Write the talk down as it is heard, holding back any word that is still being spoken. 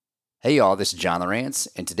Hey y'all, this is John Lawrence,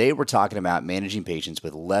 and today we're talking about managing patients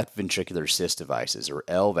with left ventricular assist devices, or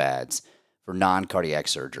LVADs, for non-cardiac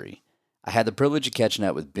surgery. I had the privilege of catching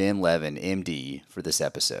up with Ben Levin, MD, for this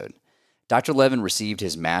episode. Dr. Levin received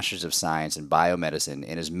his Master's of Science in Biomedicine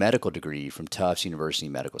and his medical degree from Tufts University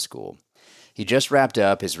Medical School. He just wrapped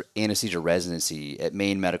up his anesthesia residency at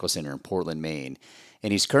Maine Medical Center in Portland, Maine,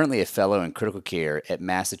 and he's currently a fellow in critical care at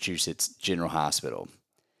Massachusetts General Hospital.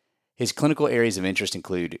 His clinical areas of interest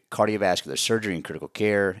include cardiovascular surgery and critical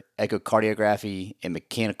care, echocardiography, and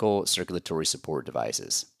mechanical circulatory support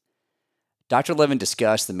devices. Dr. Levin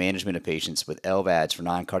discussed the management of patients with LVADs for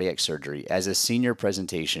non-cardiac surgery as a senior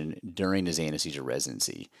presentation during his anesthesia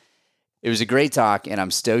residency. It was a great talk, and I'm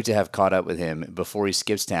stoked to have caught up with him before he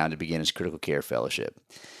skips town to begin his critical care fellowship.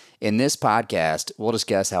 In this podcast, we'll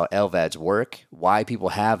discuss how LVADs work, why people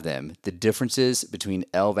have them, the differences between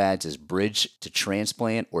LVADs as bridge to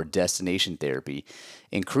transplant or destination therapy,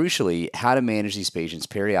 and crucially, how to manage these patients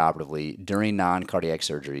perioperatively during non-cardiac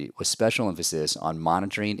surgery with special emphasis on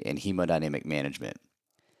monitoring and hemodynamic management.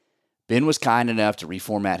 Ben was kind enough to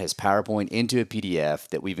reformat his PowerPoint into a PDF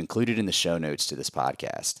that we've included in the show notes to this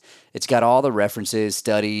podcast. It's got all the references,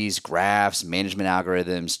 studies, graphs, management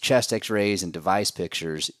algorithms, chest x-rays, and device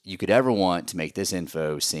pictures you could ever want to make this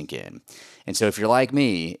info sink in. And so if you're like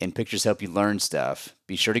me and pictures help you learn stuff,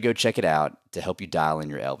 be sure to go check it out to help you dial in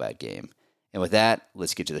your LVAD game. And with that,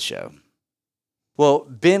 let's get to the show. Well,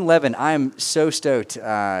 Ben Levin, I'm so stoked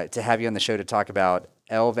to have you on the show to talk about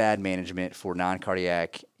LVAD management for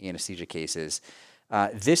non-cardiac anesthesia cases.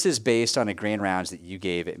 This is based on a grand rounds that you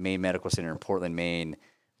gave at Maine Medical Center in Portland, Maine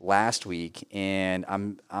last week, and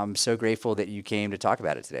I'm so grateful that you came to talk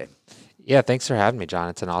about it today. Yeah, thanks for having me, John.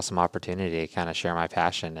 It's an awesome opportunity to kind of share my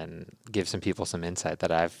passion and give some people some insight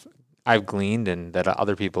that I've gleaned and that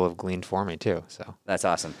other people have gleaned for me too. So that's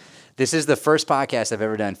awesome. This is the first podcast I've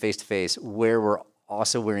ever done face to face where we're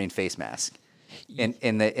also wearing face masks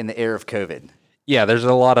in the era of COVID. Yeah, there's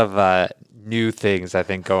a lot of new things I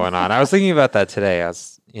think going on. I was thinking about that today.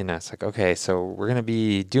 It's like, okay, so we're going to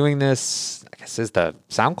be doing this. I guess, is the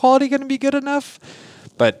sound quality going to be good enough?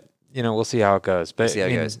 But, we'll see how it goes. But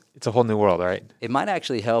it's a whole new world, right? It might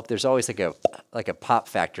actually help. There's always like a pop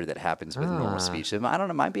factor that happens with normal speech. So I don't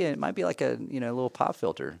know, it might be like a little pop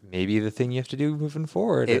filter. Maybe the thing you have to do moving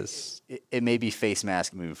forward it may be face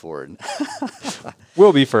mask moving forward.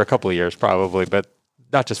 Will be for a couple of years probably, but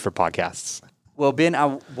not just for podcasts. Well, Ben,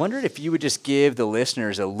 I wondered if you would just give the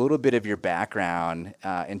listeners a little bit of your background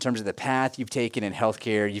in terms of the path you've taken in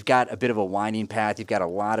healthcare. You've got a bit of a winding path. You've got a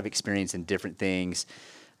lot of experience in different things.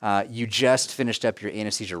 You just finished up your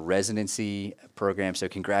anesthesia residency program, so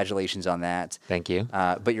congratulations on that. Thank you.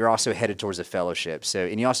 But you're also headed towards a fellowship.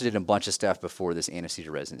 And you also did a bunch of stuff before this anesthesia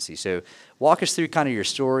residency. So walk us through kind of your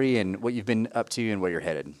story and what you've been up to and where you're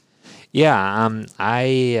headed. Yeah,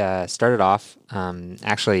 I started off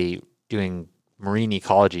actually doing marine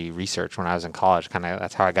ecology research when I was in college.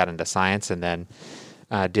 That's how I got into science, and then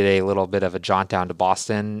did a little bit of a jaunt down to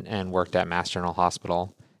Boston and worked at Mass General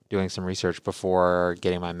Hospital doing some research before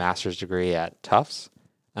getting my master's degree at Tufts,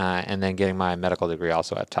 and then getting my medical degree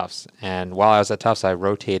also at Tufts. And while I was at Tufts, I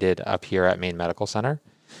rotated up here at Maine Medical Center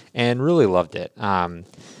and really loved it. Thought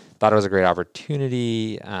it was a great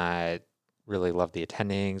opportunity. Really loved the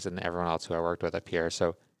attendings and everyone else who I worked with up here.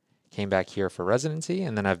 So came back here for residency,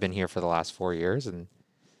 and then I've been here for the last 4 years. And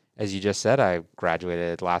as you just said, I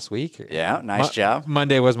graduated last week. Yeah, nice job.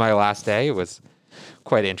 Monday was my last day. It was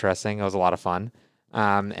quite interesting. It was a lot of fun.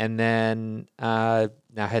 And then now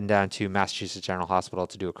heading down to Massachusetts General Hospital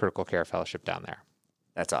to do a critical care fellowship down there.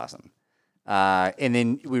 That's awesome. And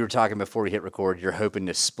then we were talking before we hit record, you're hoping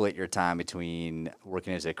to split your time between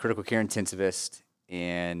working as a critical care intensivist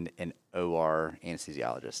and an OR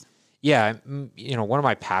anesthesiologist. Yeah, one of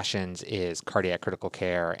my passions is cardiac critical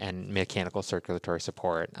care and mechanical circulatory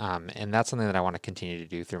support, and that's something that I want to continue to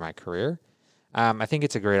do through my career. I think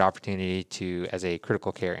it's a great opportunity to, as a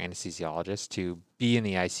critical care anesthesiologist, to be in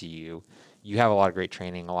the ICU. You have a lot of great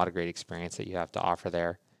training, a lot of great experience that you have to offer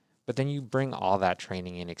there, but then you bring all that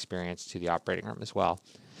training and experience to the operating room as well.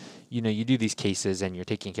 You do these cases and you're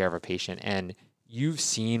taking care of a patient, and you've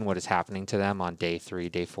seen what is happening to them on day 3,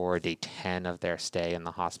 day 4, day 10 of their stay in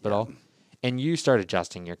the hospital, and you start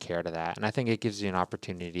adjusting your care to that. And I think it gives you an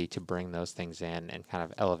opportunity to bring those things in and kind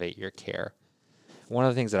of elevate your care. One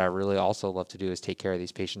of the things that I really also love to do is take care of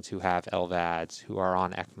these patients who have LVADs, who are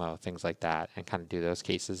on ECMO, things like that, and kind of do those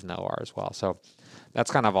cases in the OR as well. So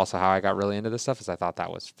that's kind of also how I got really into this stuff, is I thought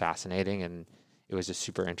that was fascinating and it was just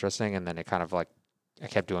super interesting. And then it kind of like, I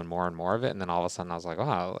kept doing more and more of it. And then all of a sudden I was like,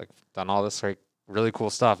 wow, like done all this like really cool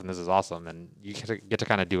stuff, and this is awesome. And you get to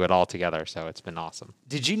kind of do it all together. So it's been awesome.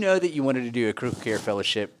 Did you know that you wanted to do a critical care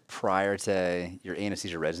fellowship prior to your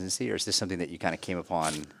anesthesia residency, or is this something that you kind of came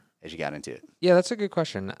upon as you got into it? Yeah, that's a good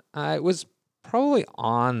question. It was probably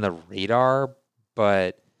on the radar,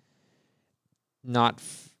 but not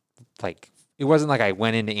like it wasn't like I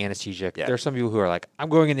went into anesthesia. Yeah. There are some people who are like, I'm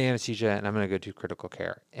going into anesthesia and I'm going to go do critical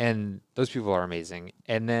care. And those people are amazing.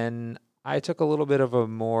 And then I took a little bit of a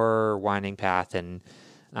more winding path and,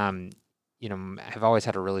 I've always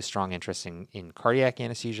had a really strong interest in cardiac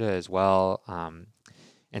anesthesia as well.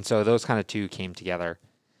 And so those kind of two came together.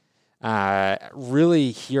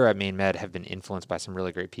 Really here at Maine Med have been influenced by some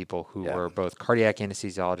really great people who were both cardiac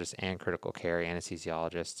anesthesiologists and critical care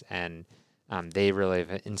anesthesiologists. And they really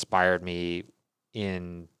have inspired me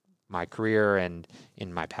in my career and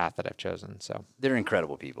in my path that I've chosen. So they're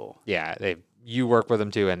incredible people. Yeah, you work with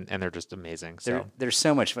them too, and they're just amazing. So they're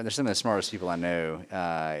so much fun. They're some of the smartest people I know,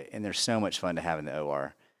 and they're so much fun to have in the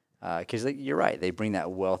OR. Because you're right, they bring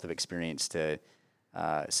that wealth of experience to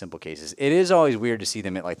simple cases. It is always weird to see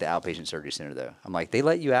them at like the outpatient surgery center, though. I'm like, they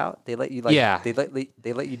let you out. They let you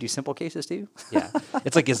they let you do simple cases too. Yeah,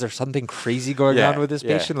 it's like, is there something crazy going on with this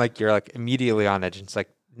patient? Like you're like immediately on edge. And it's like,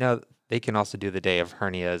 no, they can also do the day of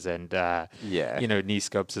hernias and knee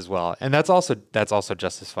scopes as well. And that's also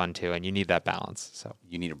just as fun too. And you need that balance. So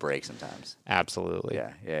you need a break sometimes. Absolutely.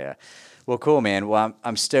 Yeah. Well, cool, man. Well,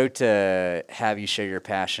 I'm stoked to have you share your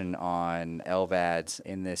passion on LVADs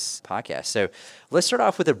in this podcast. So let's start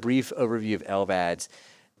off with a brief overview of LVADs.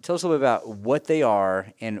 Tell us a little bit about what they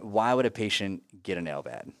are and why would a patient get an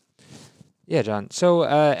LVAD? Yeah, John. So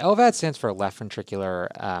LVAD stands for left ventricular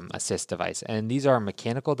assist device, and these are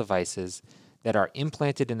mechanical devices that are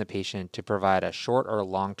implanted in the patient to provide a short or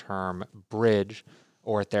long-term bridge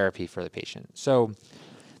or therapy for the patient. So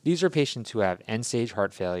these are patients who have end-stage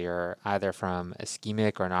heart failure, either from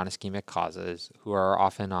ischemic or non-ischemic causes, who are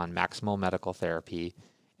often on maximal medical therapy,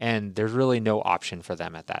 and there's really no option for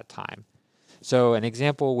them at that time. So an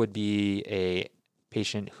example would be a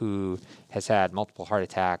patient who has had multiple heart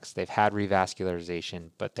attacks, they've had revascularization,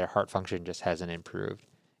 but their heart function just hasn't improved.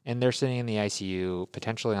 And they're sitting in the ICU,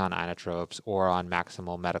 potentially on inotropes or on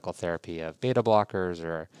maximal medical therapy of beta blockers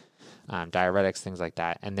or diuretics, things like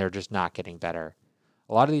that, and they're just not getting better.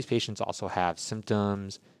 A lot of these patients also have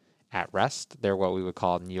symptoms at rest. They're what we would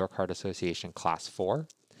call New York Heart Association Class 4.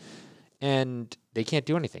 And they can't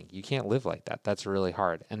do anything. You can't live like that. That's really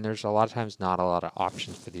hard. And there's a lot of times not a lot of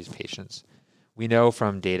options for these patients. We know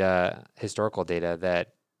from historical data,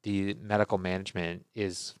 that the medical management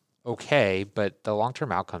is okay, but the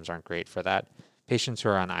long-term outcomes aren't great for that. Patients who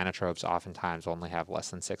are on inotropes oftentimes only have less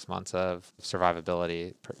than 6 months of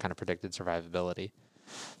survivability, kind of predicted survivability.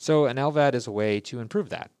 So an LVAD is a way to improve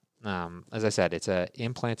that. As I said, it's an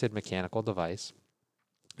implanted mechanical device.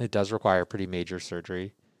 It does require pretty major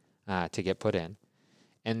surgery to get put in.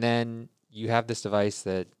 And then you have this device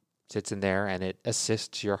that sits in there and it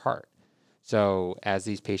assists your heart. So as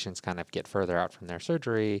these patients kind of get further out from their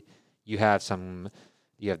surgery, you have the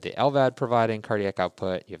LVAD providing cardiac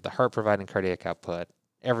output, you have the heart providing cardiac output.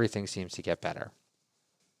 Everything seems to get better.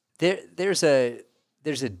 There's a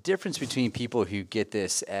difference between people who get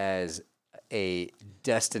this as a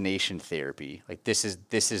destination therapy, like this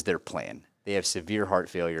is their plan. They have severe heart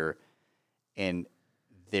failure and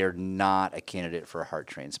they're not a candidate for a heart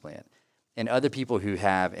transplant. And other people who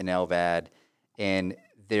have an LVAD and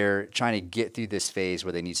they're trying to get through this phase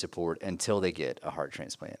where they need support until they get a heart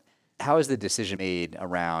transplant. How is the decision made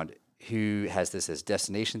around who has this as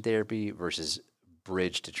destination therapy versus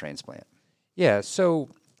bridge to transplant? Yeah, so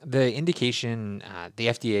the indication, the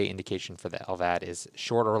FDA indication for the LVAD is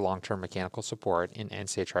short or long-term mechanical support in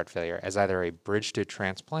end-stage heart failure as either a bridge to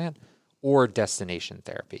transplant or destination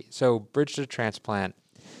therapy. So bridge to transplant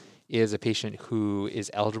is a patient who is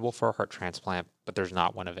eligible for a heart transplant, but there's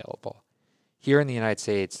not one available. Here in the United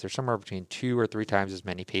States, there's somewhere between 2 or 3 times as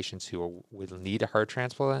many patients who would need a heart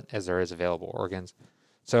transplant as there is available organs.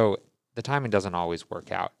 So the timing doesn't always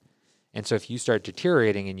work out. And so if you start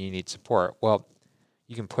deteriorating and you need support, well,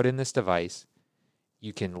 you can put in this device,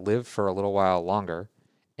 you can live for a little while longer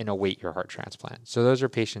and await your heart transplant. So those are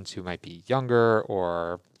patients who might be younger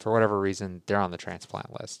or for whatever reason, they're on the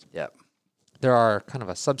transplant list. Yep. There are kind of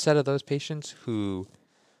a subset of those patients who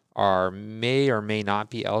may or may not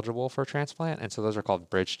be eligible for transplant, and so those are called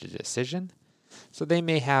bridge to decision. So they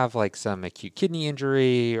may have like some acute kidney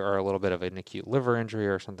injury or a little bit of an acute liver injury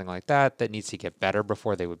or something like that needs to get better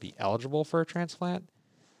before they would be eligible for a transplant.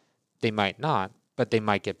 They might not, but they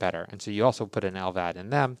might get better. And so you also put an LVAD in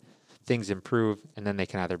them, things improve, and then they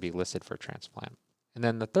can either be listed for transplant. And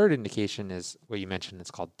then the third indication is what you mentioned,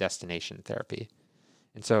 it's called destination therapy.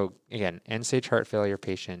 And so, again, end-stage heart failure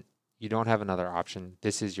patient, you don't have another option.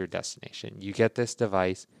 This is your destination. You get this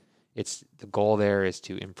device. The goal there is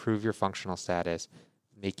to improve your functional status,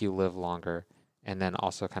 make you live longer, and then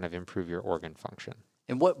also kind of improve your organ function.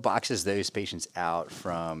 And what boxes those patients out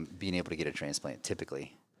from being able to get a transplant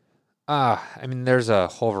typically? I mean, there's a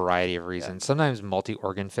whole variety of reasons. Sometimes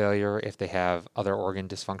multi-organ failure, if they have other organ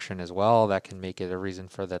dysfunction as well, that can make it a reason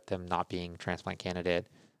for them not being transplant candidate.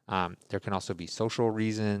 There can also be social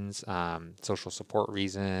reasons, social support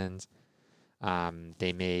reasons.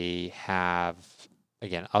 They may have,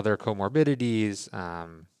 again, other comorbidities.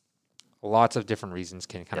 Lots of different reasons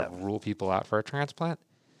can kind of rule people out for a transplant.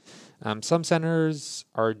 Some centers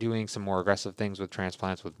are doing some more aggressive things with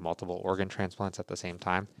transplants, with multiple organ transplants at the same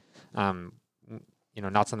time.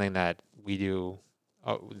 Not something that we do,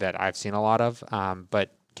 that I've seen a lot of,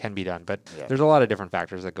 but can be done. But there's a lot of different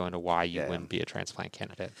factors that go into why you wouldn't be a transplant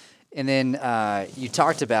candidate. And then you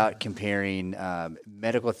talked about comparing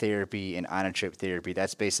medical therapy and inotrope therapy.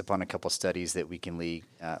 That's based upon a couple studies that we can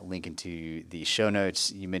link into the show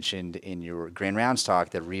notes. You mentioned in your Grand Rounds talk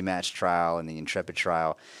the REMATCH trial and the Intrepid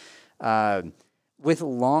trial. With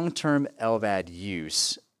long-term LVAD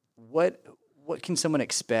use, what can someone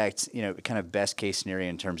expect, kind of best case scenario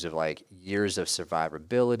in terms of like years of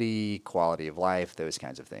survivability, quality of life, those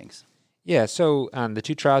kinds of things? Yeah, so the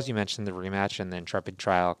two trials you mentioned, the REMATCH and the Intrepid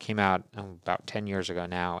trial, came out about 10 years ago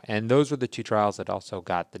now. And those were the two trials that also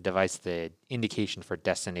got the indication for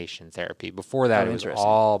destination therapy. Before that, it was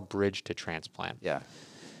all bridge to transplant. Yeah.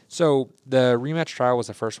 So the REMATCH trial was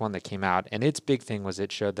the first one that came out. And its big thing was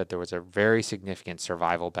it showed that there was a very significant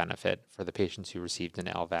survival benefit for the patients who received an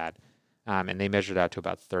LVAD. And they measured out to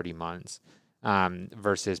about 30 months.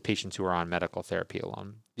 Versus patients who are on medical therapy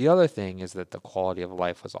alone. The other thing is that the quality of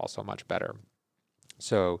life was also much better.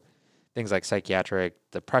 So things like psychiatric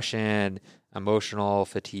depression, emotional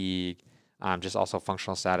fatigue, just also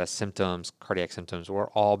functional status symptoms, cardiac symptoms were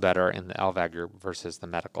all better in the LVAD group versus the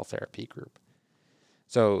medical therapy group.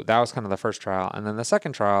 So that was kind of the first trial. And then the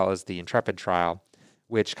second trial is the Intrepid trial,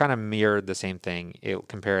 which kind of mirrored the same thing. It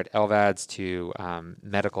compared LVADs to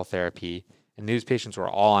medical therapy. And these patients were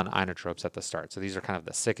all on inotropes at the start. So these are kind of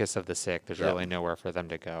the sickest of the sick. There's really nowhere for them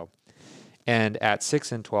to go. And at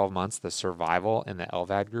 6 and 12 months, the survival in the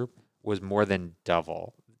LVAD group was more than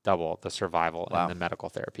double the survival in the medical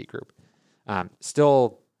therapy group.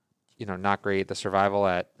 Still, not great. The survival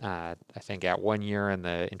at, I think at 1 year in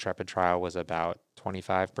the Intrepid trial was about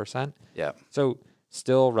 25%. Yeah. So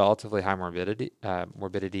still relatively high morbidity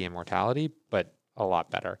and mortality, but a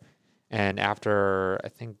lot better. And after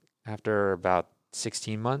about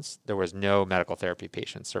 16 months, there was no medical therapy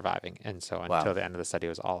patients surviving. And so until the end of the study, it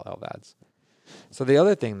was all LVADs. So the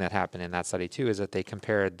other thing that happened in that study, too, is that they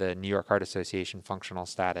compared the New York Heart Association functional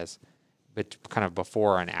status, but kind of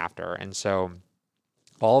before and after. And so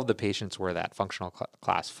all of the patients were that functional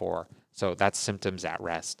class 4. So that's symptoms at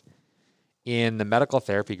rest. In the medical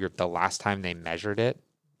therapy group, the last time they measured it,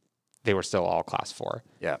 they were still all class 4.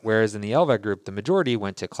 Yeah. Whereas in the LVAD group, the majority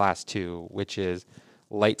went to class 2, which is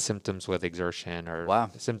light symptoms with exertion or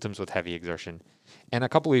symptoms with heavy exertion. And a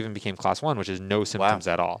couple even became class 1, which is no symptoms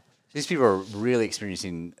at all. These people are really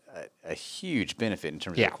experiencing a huge benefit in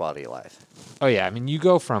terms of their quality of life. Oh, yeah. I mean, you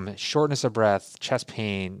go from shortness of breath, chest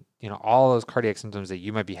pain, all those cardiac symptoms that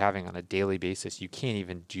you might be having on a daily basis. You can't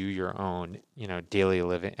even do your own, daily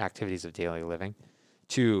living activities of daily living,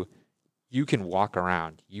 to you can walk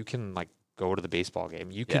around. You can go to the baseball game.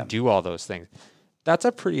 You can do all those things. That's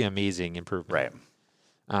a pretty amazing improvement. Right.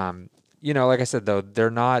 Like I said, though, they're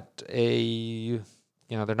not a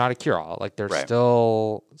cure-all. There's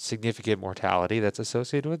still significant mortality that's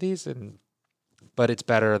associated with these, but it's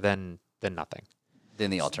better than nothing.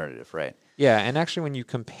 Than the alternative, right? Yeah, and actually, when you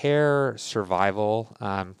compare survival,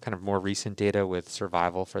 kind of more recent data with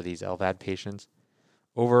survival for these LVAD patients,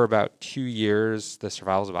 over about 2 years, the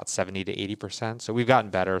survival is about 70 to 80%. So we've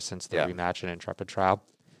gotten better since the REMATCH and Intrepid trial,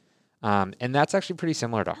 and that's actually pretty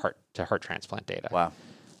similar to heart transplant data. Wow.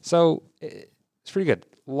 So it's pretty good.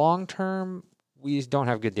 Long term, we don't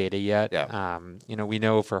have good data yet. Yeah. We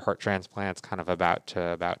know for heart transplants, kind of about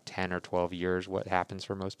 10 or 12 years, what happens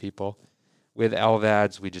for most people. With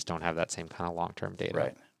LVADs, we just don't have that same kind of long-term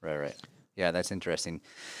data. Right. Yeah, that's interesting.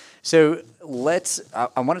 So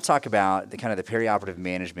I want to talk about the perioperative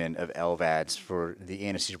management of LVADs for the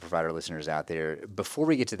anesthesia provider listeners out there. Before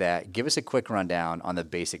we get to that, give us a quick rundown on the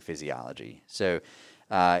basic physiology. So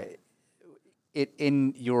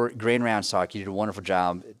in your Grand Rounds talk, you did a wonderful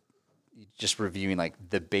job just reviewing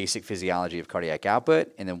the basic physiology of cardiac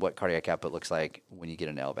output and then what cardiac output looks like when you get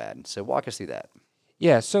an LVAD. So walk us through that.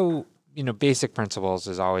 Yeah, so basic principles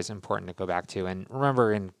is always important to go back to. And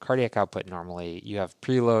remember, in cardiac output, normally you have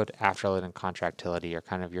preload, afterload, and contractility are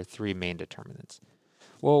kind of your three main determinants.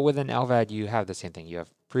 Well, with an LVAD, you have the same thing. You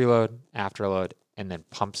have preload, afterload, and then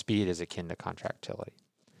pump speed is akin to contractility.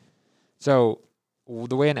 So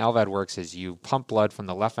the way an LVAD works is you pump blood from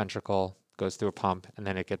the left ventricle, goes through a pump, and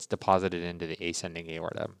then it gets deposited into the ascending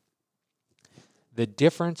aorta. The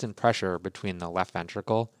difference in pressure between the left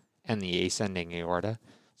ventricle and the ascending aorta,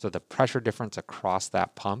 so the pressure difference across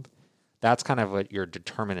that pump, that's kind of what your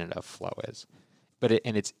determinant of flow is.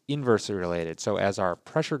 And it's inversely related. So as our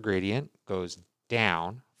pressure gradient goes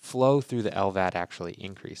down, flow through the LVAD actually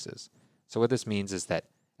increases. So what this means is that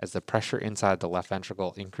as the pressure inside the left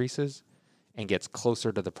ventricle increases and gets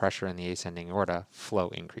closer to the pressure in the ascending aorta, flow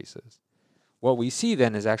increases. What we see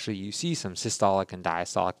then is actually you see some systolic and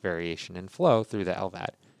diastolic variation in flow through the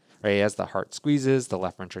LVAD. Right? As the heart squeezes, the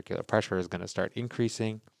left ventricular pressure is going to start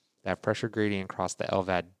increasing. That pressure gradient across the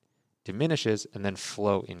LVAD diminishes, and then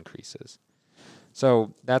flow increases.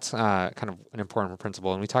 So that's kind of an important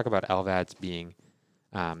principle. And we talk about LVADs being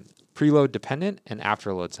preload dependent and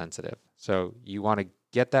afterload sensitive. So you want to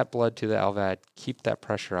get that blood to the LVAD, keep that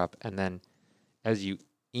pressure up, and then as you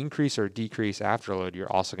increase or decrease afterload,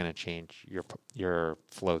 you're also going to change your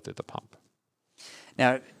flow through the pump.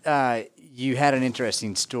 Now, you had an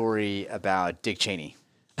interesting story about Dick Cheney,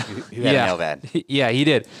 who had an LVAD. Yeah, he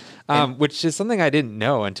did, which is something I didn't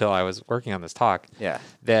know until I was working on this talk. Yeah.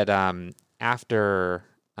 That after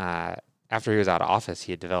he was out of office,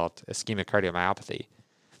 he had developed ischemic cardiomyopathy.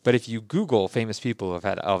 But if you Google famous people who have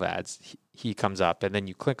had LVADs, he comes up, and then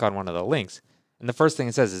you click on one of the links, and the first thing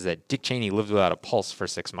it says is that Dick Cheney lived without a pulse for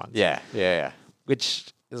 6 months. Yeah.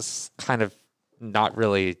 Which is kind of not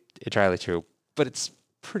really entirely true, but it's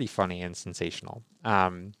pretty funny and sensational.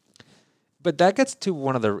 But that gets to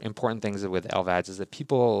one of the important things with LVADs is that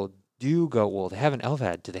people do go, well, they have an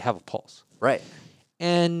LVAD, do they have a pulse? Right.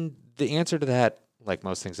 And the answer to that, like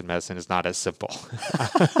most things in medicine, is not as simple.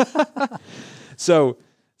 So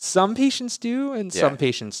some patients do and some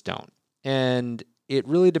patients don't. And it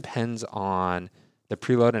really depends on the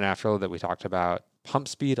preload and afterload that we talked about. Pump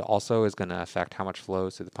speed also is going to affect how much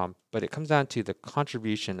flows through the pump, but it comes down to the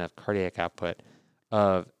contribution of cardiac output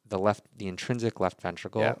of the intrinsic left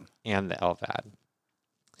ventricle and the LVAD.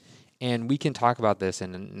 And we can talk about this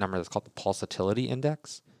in a number that's called the pulsatility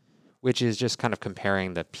index, which is just kind of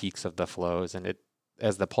comparing the peaks of the flows. And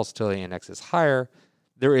as the pulsatility index is higher,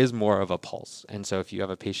 there is more of a pulse. And so if you have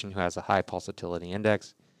a patient who has a high pulsatility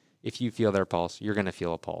index, if you feel their pulse, you're going to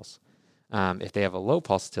feel a pulse. If they have a low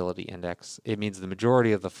pulsatility index, it means the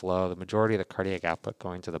majority of the flow, the majority of the cardiac output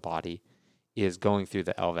going to the body is going through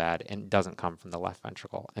the LVAD and doesn't come from the left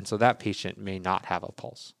ventricle. And so that patient may not have a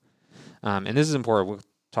pulse. And this is important. We'll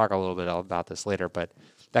talk a little bit about this later, but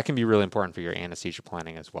that can be really important for your anesthesia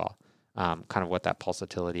planning as well, kind of what that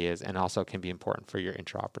pulsatility is, and also can be important for your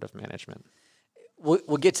intraoperative management.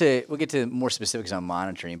 We'll get to more specifics on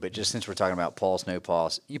monitoring, but just since we're talking about pulse, no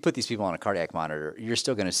pulse, you put these people on a cardiac monitor, you're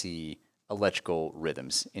still going to see electrical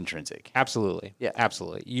rhythms intrinsic. Absolutely. Yeah.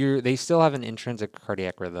 Absolutely. They still have an intrinsic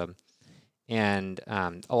cardiac rhythm, and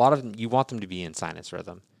a lot of them, you want them to be in sinus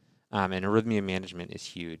rhythm, and arrhythmia management is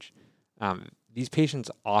huge. These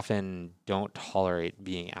patients often don't tolerate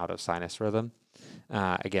being out of sinus rhythm.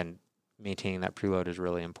 Again, maintaining that preload is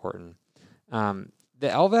really important. The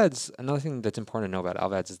LVADs, another thing that's important to know about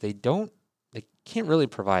LVADs is they can't really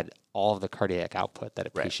provide all of the cardiac output that a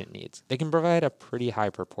patient needs. They can provide a pretty high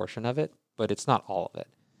proportion of it, but it's not all of it.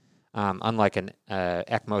 Unlike an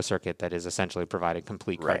ECMO circuit that is essentially providing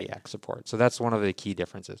complete cardiac support. So that's one of the key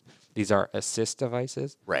differences. These are assist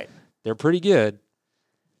devices. Right. They're pretty good,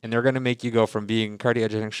 and they're going to make you go from being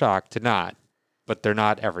cardiogenic shock to not, but they're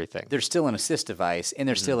not everything. They're still an assist device, and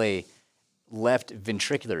they're still a left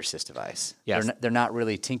ventricular assist device. Yes. They're not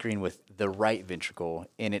really tinkering with the right ventricle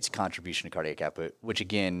in its contribution to cardiac output, which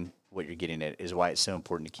again, what you're getting at is why it's so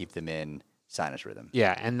important to keep them in sinus rhythm.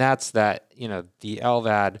 Yeah, and that's that, the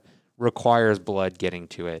LVAD requires blood getting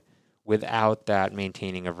to it. Without that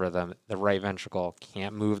maintaining of rhythm, the right ventricle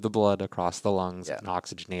can't move the blood across the lungs and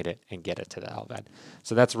oxygenate it and get it to the LVAD.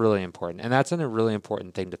 So that's really important. And that's a really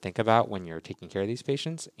important thing to think about when you're taking care of these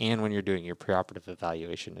patients and when you're doing your preoperative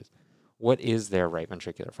evaluation is what is their right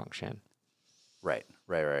ventricular function? Right.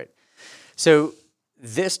 So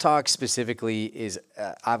this talk specifically is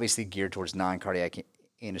obviously geared towards non-cardiac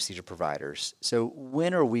anesthesia providers. So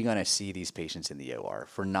when are we going to see these patients in the OR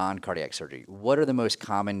for non-cardiac surgery? What are the most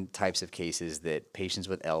common types of cases that patients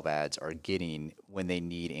with LVADs are getting when they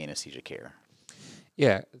need anesthesia care?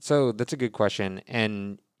 Yeah, so that's a good question.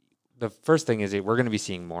 And the first thing is that we're going to be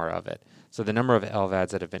seeing more of it. So the number of LVADs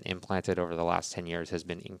that have been implanted over the last 10 years has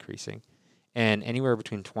been increasing. And anywhere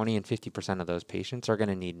between 20 and 50% of those patients are going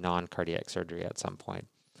to need non-cardiac surgery at some point.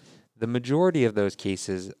 The majority of those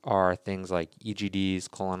cases are things like EGDs,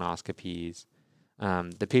 colonoscopies.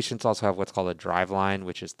 The patients also have what's called a drive line,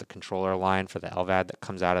 which is the controller line for the LVAD that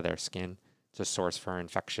comes out of their skin. It's a source for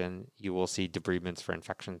infection. You will see debridements for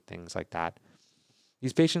infection, things like that.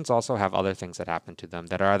 These patients also have other things that happen to them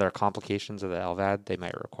that are either complications of the LVAD. They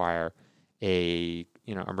might require a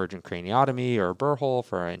emergent craniotomy or a burr hole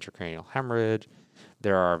for an intracranial hemorrhage.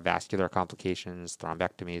 There are vascular complications,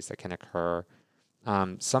 thrombectomies that can occur.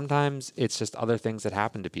 Sometimes it's just other things that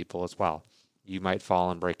happen to people as well. You might fall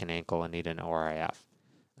and break an ankle and need an ORIF.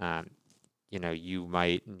 You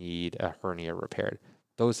might need a hernia repaired.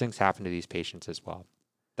 Those things happen to these patients as well.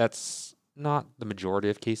 That's not the majority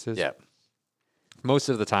of cases. Yeah. Most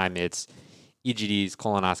of the time it's EGDs,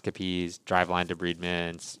 colonoscopies, driveline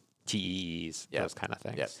debridements, TEEs, those kind of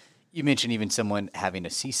things. Yep. You mentioned even someone having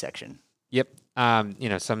a C-section. Yep.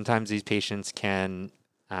 Sometimes these patients can,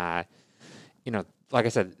 like I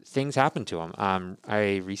said, things happen to them.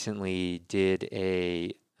 I recently did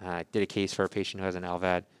a case for a patient who has an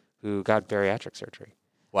LVAD who got bariatric surgery.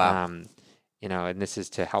 Wow. And this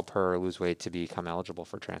is to help her lose weight to become eligible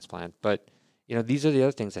for transplant. But, these are the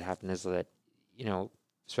other things that happen is that,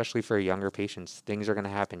 especially for younger patients, things are going to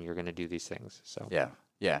happen. You're going to do these things. So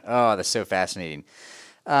Yeah. Oh, that's so fascinating.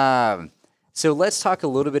 So let's talk a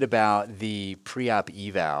little bit about the pre-op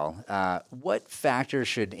eval. What factors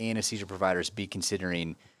should anesthesia providers be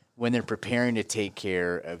considering when they're preparing to take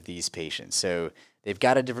care of these patients? So they've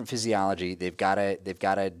got a different physiology. They've got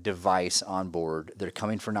a device on board. They're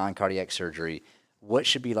coming for non-cardiac surgery. What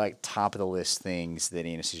should be like top of the list things that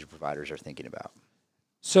anesthesia providers are thinking about?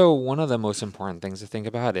 So one of the most important things to think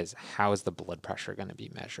about is how is the blood pressure going to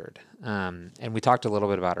be measured? And we talked a little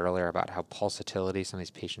bit about earlier about how pulsatility, some of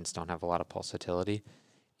these patients don't have a lot of pulsatility.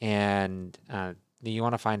 And you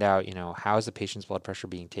want to find out, how is the patient's blood pressure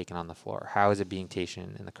being taken on the floor? How is it being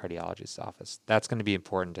taken in the cardiologist's office? That's going to be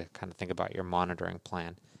important to kind of think about your monitoring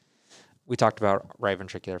plan. We talked about right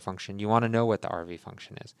ventricular function. You want to know what the RV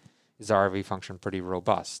function is. Is the RV function pretty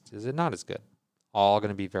robust? Is it not as good? All going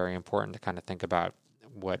to be very important to kind of think about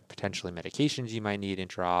what potentially medications you might need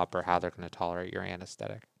intra-op or how they're going to tolerate your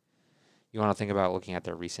anesthetic. You want to think about looking at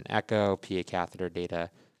their recent echo, PA catheter data.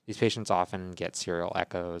 These patients often get serial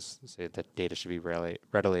echoes, so the data should be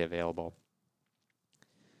readily available.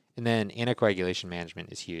 And then anticoagulation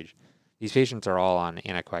management is huge. These patients are all on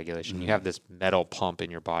anticoagulation. Mm-hmm. You have this metal pump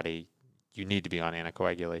in your body. You need to be on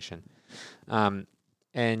anticoagulation.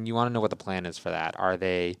 And you want to know what the plan is for that. Are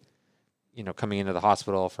they coming into the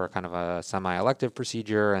hospital for kind of a semi-elective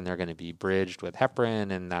procedure and they're going to be bridged with heparin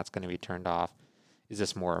and that's going to be turned off? Is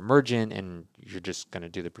this more emergent and you're just going to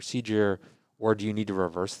do the procedure, or do you need to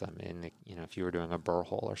reverse them if you were doing a burr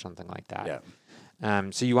hole or something like that? Yeah.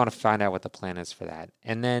 So you want to find out what the plan is for that.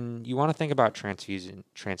 And then you want to think about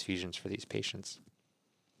transfusions for these patients.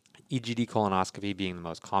 EGD colonoscopy being the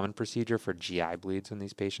most common procedure for GI bleeds in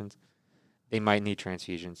these patients. They might need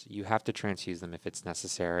transfusions. You have to transfuse them if it's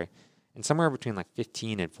necessary. And somewhere between like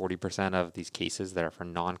 15 and 40% of these cases that are for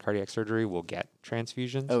non-cardiac surgery will get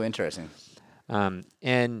transfusions. Oh, interesting.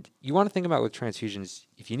 And you want to think about with transfusions,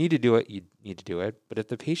 if you need to do it, you need to do it. But if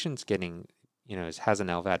the patient's getting, has an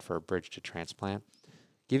LVAD for a bridge to transplant,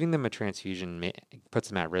 giving them a transfusion puts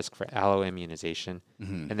them at risk for alloimmunization,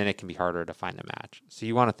 mm-hmm. and then it can be harder to find a match. So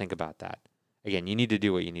you want to think about that. Again, you need to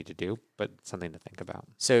do what you need to do, but something to think about.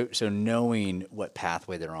 So knowing what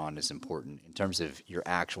pathway they're on is important in terms of your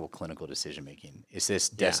actual clinical decision making. Is this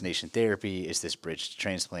destination therapy? Is this bridge to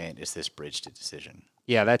transplant? Is this bridge to decision?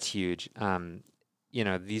 Yeah, that's huge.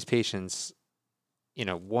 These patients,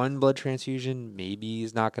 one blood transfusion maybe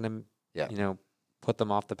is not going to, put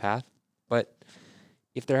them off the path. But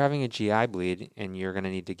if they're having a GI bleed and you're going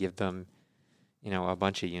to need to give them, a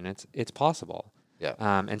bunch of units, it's possible. Yeah.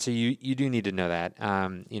 And so you do need to know that.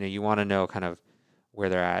 You want to know kind of where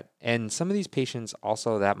they're at. And some of these patients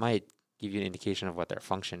also, that might give you an indication of what their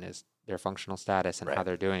function is, their functional status and how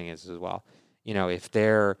they're doing is as well. If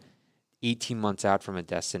they're 18 months out from a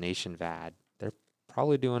destination VAD, they're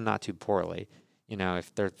probably doing not too poorly.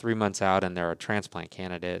 If they're 3 months out and they're a transplant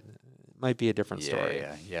candidate, it might be a different story.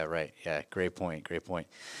 Yeah, right. Yeah, great point.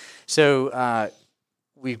 So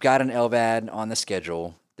we've got an LVAD on the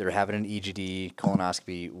schedule. They're having an EGD,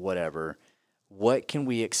 colonoscopy, whatever. What can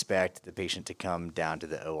we expect the patient to come down to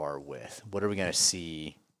the OR with? What are we going to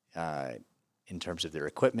see in terms of their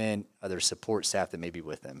equipment, other support staff that may be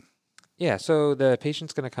with them? Yeah, so the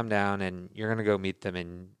patient's going to come down and you're going to go meet them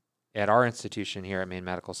and at our institution here at Maine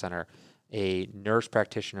Medical Center, a nurse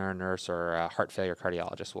practitioner, nurse, or a heart failure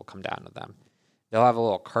cardiologist will come down to them. They'll have a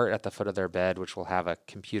little cart at the foot of their bed, which will have a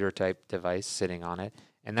computer type device sitting on it.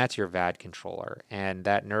 And that's your VAD controller. And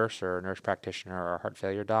that nurse or nurse practitioner or heart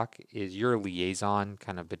failure doc is your liaison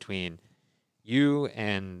kind of between you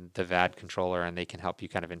and the VAD controller, and they can help you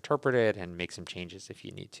kind of interpret it and make some changes if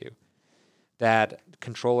you need to. That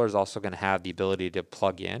controller is also going to have the ability to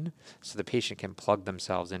plug in, so the patient can plug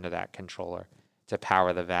themselves into that controller to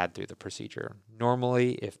power the VAD through the procedure.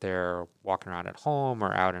 Normally, if they're walking around at home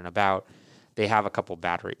or out and about, they have a couple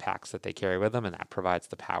battery packs that they carry with them, and that provides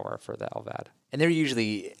the power for the LVAD. And they're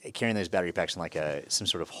usually carrying those battery packs in like some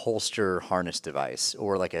sort of holster harness device,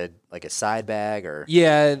 or like a side bag, or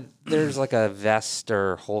Yeah, there's like a vest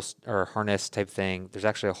or holster or harness type thing. There's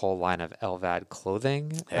actually a whole line of LVAD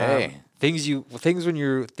clothing. Hey. Things you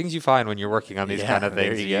find when you're working on these kind of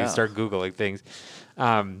there things. you go. Start Googling things.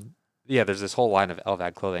 There's this whole line of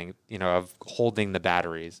LVAD clothing, of holding the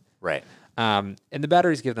batteries. right. And the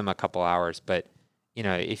batteries give them a couple hours, but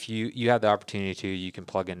if you have the opportunity to, you can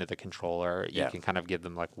plug into the controller. You can kind of give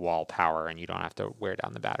them like wall power, and you don't have to wear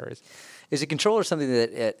down the batteries. Is a controller something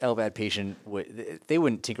that an LVAD patient they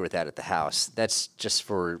wouldn't tinker with that at the house? That's just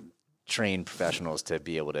for trained professionals to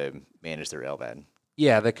be able to manage their LVAD.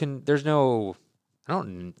 Yeah, I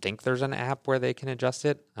don't think there's an app where they can adjust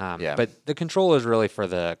it. But the controller is really for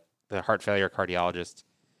the heart failure cardiologist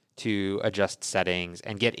to adjust settings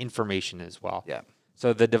and get information as well. Yeah.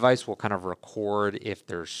 So the device will kind of record if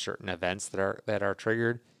there's certain events that are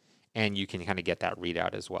triggered, and you can kind of get that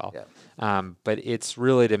readout as well. Yeah. But it's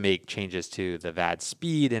really to make changes to the VAD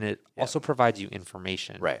speed, and it also provides you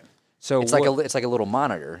information. Right. So it's like a little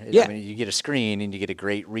monitor. Yeah. I mean, you get a screen and you get a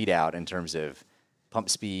great readout in terms of pump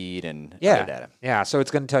speed and other yeah, data. yeah. So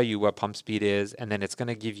it's going to tell you what pump speed is, and then it's going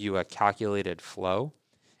to give you a calculated flow,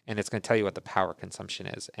 and it's going to tell you what the power consumption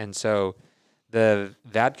is. And so the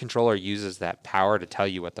VAD controller uses that power to tell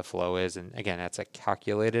you what the flow is. And again, that's a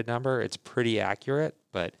calculated number. It's pretty accurate,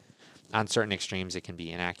 but on certain extremes, it can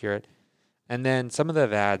be inaccurate. And then some of the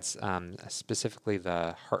VADs, specifically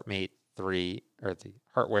the HeartMate 3 or the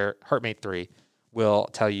HeartMate 3, will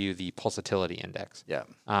tell you the pulsatility index. Yeah.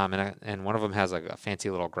 And one of them has like a fancy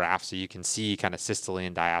little graph, so you can see kind of systole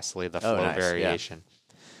and diastole, the flow nice. variation.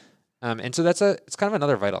 And so it's kind of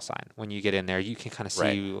another vital sign. When you get in there, you can kind of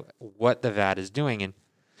see what the VAD is doing, and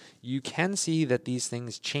you can see that these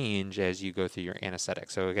things change as you go through your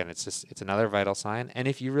anesthetic. So again, it's another vital sign. And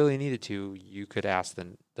if you really needed to, you could ask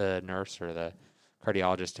the nurse or the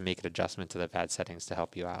cardiologist to make an adjustment to the VAD settings to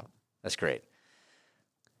help you out. That's great.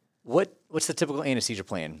 What's the typical anesthesia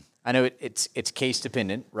plan? I know it's case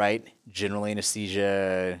dependent, right? General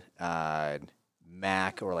anesthesia,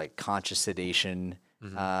 MAC, or like conscious sedation.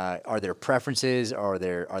 Mm-hmm. Are there preferences? Are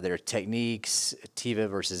there techniques, TIVA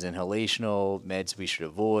versus inhalational, meds we should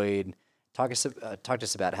avoid? Talk to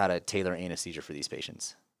us about how to tailor anesthesia for these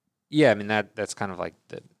patients. Yeah, I mean that's kind of like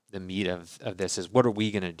the meat of this is what are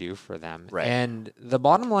we going to do for them? Right. And the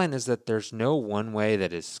bottom line is that there's no one way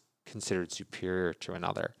that is considered superior to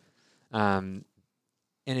another. And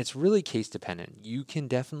it's really case dependent. You can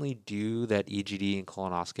definitely do that EGD and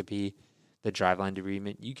colonoscopy, the driveline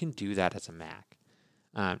debridement. You can do that as a MAC.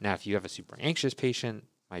 Now, if you have a super anxious patient,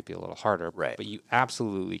 it might be a little harder, right? But you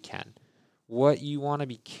absolutely can. What you want to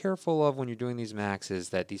be careful of when you're doing these MACs is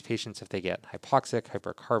that these patients, if they get hypoxic,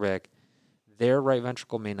 hypercarbic, their right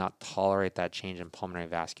ventricle may not tolerate that change in pulmonary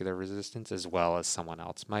vascular resistance as well as someone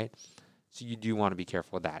else might. So you do want to be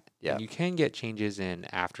careful with that. Yeah. And you can get changes in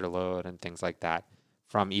afterload and things like that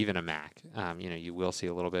from even a MAC. You will see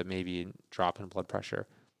a little bit, maybe drop in blood pressure.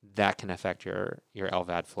 That can affect your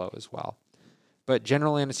LVAD flow as well. But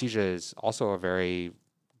general anesthesia is also a very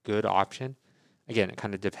good option. Again, it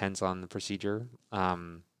kind of depends on the procedure.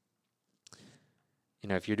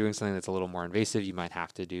 If you're doing something that's a little more invasive, you might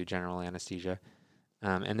have to do general anesthesia.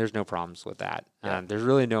 And there's no problems with that. Yeah. There's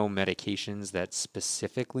really no medications that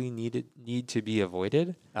specifically need to be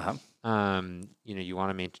avoided. Uh-huh. You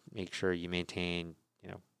want to make sure you maintain,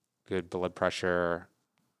 good blood pressure.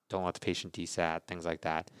 Don't let the patient desat, things like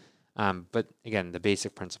that. But again, the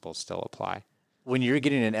basic principles still apply. When you're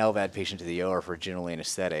getting an LVAD patient to the OR for general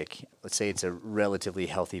anesthetic, let's say it's a relatively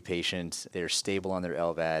healthy patient, they're stable on their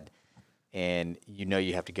LVAD, and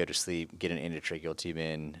you have to go to sleep, get an endotracheal tube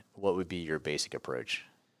in, what would be your basic approach?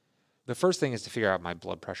 The first thing is to figure out my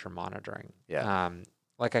blood pressure monitoring. Yeah.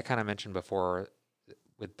 Like I kind of mentioned before,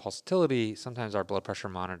 with pulsatility, sometimes our blood pressure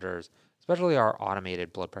monitors, especially our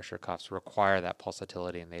automated blood pressure cuffs, require that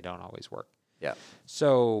pulsatility, and they don't always work. Yeah.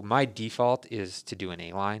 So my default is to do an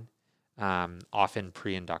A-line. Often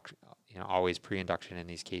always pre-induction in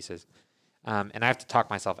these cases. And I have to talk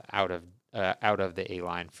myself out of the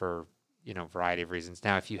A-line for, variety of reasons.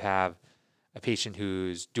 Now, if you have a patient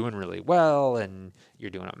who's doing really well and you're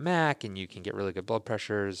doing a MAC and you can get really good blood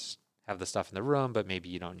pressures, have the stuff in the room, but maybe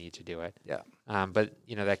you don't need to do it. Yeah. But,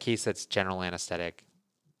 that case that's general anesthetic,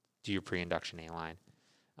 do your pre-induction A-line.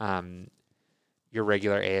 Your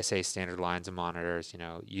regular ASA standard lines and monitors,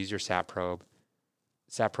 use your SAT probe.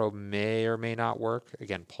 SAT probe may or may not work.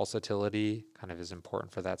 Again, pulsatility kind of is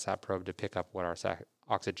important for that SAT probe to pick up what our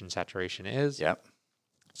oxygen saturation is. Yep.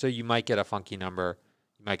 So you might get a funky number.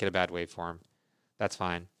 You might get a bad waveform. That's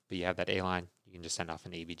fine. But you have that A-line. You can just send off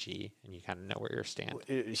an ABG and you kind of know where you're standing.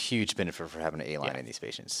 Huge benefit for having an A-line in these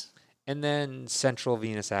patients. And then central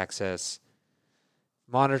venous access.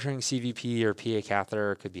 Monitoring CVP or PA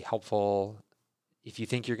catheter could be helpful. If you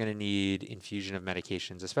think you're going to need infusion of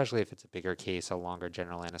medications, especially if it's a bigger case, a longer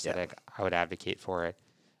general anesthetic, I would advocate for it.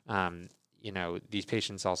 These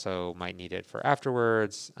patients also might need it for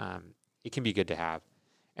afterwards. It can be good to have.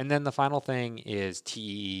 And then the final thing is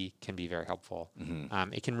TEE can be very helpful.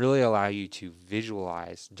 Mm-hmm. It can really allow you to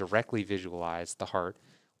directly visualize the heart,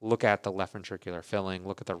 look at the left ventricular filling,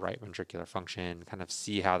 look at the right ventricular function, kind of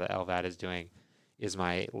see how the LVAD is doing. Is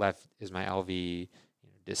my LV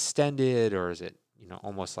distended, or is it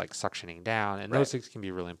almost like suctioning down? And those things can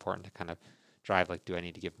be really important to kind of drive, like, do I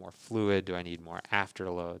need to give more fluid? Do I need more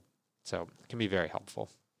afterload? So it can be very helpful.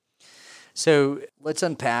 So let's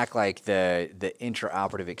unpack like the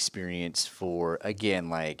intraoperative experience for, again,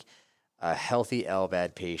 like a healthy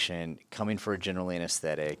LVAD patient coming for a general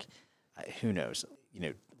anesthetic. Who knows?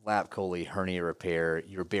 Lap chole, hernia repair,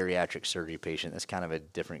 your bariatric surgery patient. That's kind of a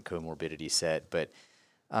different comorbidity set, but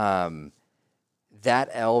that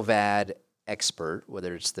LVAD expert,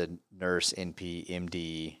 whether it's the nurse, NP,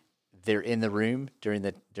 MD, they're in the room during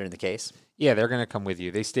the case? Yeah, they're going to come with you.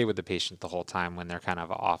 They stay with the patient the whole time when they're kind of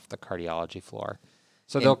off the cardiology floor.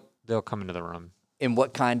 So they'll come into the room. And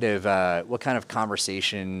what kind of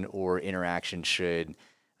conversation or interaction should,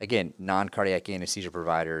 again, non-cardiac anesthesia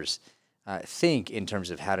providers think in terms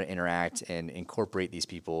of how to interact and incorporate these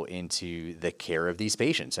people into the care of these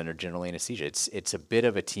patients under general anesthesia? It's a bit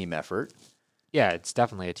of a team effort. Yeah, it's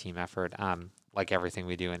definitely a team effort, like everything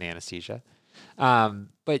we do in anesthesia.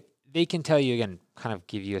 But they can tell you, again, kind of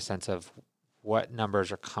give you a sense of what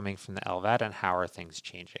numbers are coming from the LVAD and how are things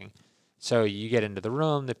changing. So you get into the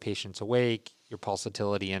room, the patient's awake, your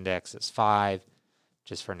pulsatility index is 5,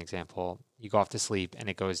 just for an example. You go off to sleep and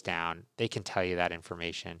it goes down. They can tell you that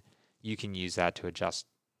information. You can use that to adjust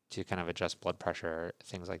blood pressure,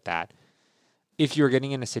 things like that. If you're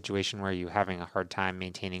getting in a situation where you're having a hard time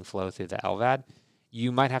maintaining flow through the LVAD,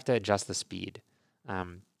 you might have to adjust the speed.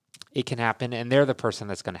 It can happen, and they're the person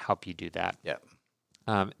that's going to help you do that. Yeah.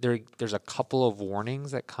 There's a couple of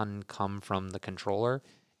warnings that can come from the controller,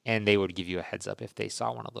 and they would give you a heads up if they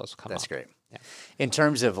saw one of those come up. That's great. Yeah. In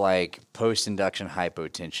terms of like post-induction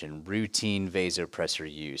hypotension, routine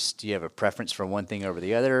vasopressor use, do you have a preference for one thing over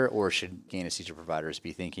the other, or should anesthesia providers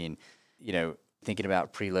be thinking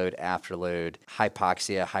about preload, afterload,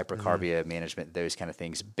 hypoxia, hypercarbia management, those kind of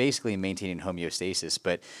things, basically maintaining homeostasis?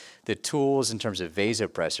 But the tools in terms of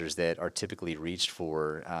vasopressors that are typically reached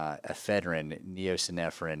for, ephedrine,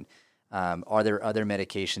 neosynephrine, are there other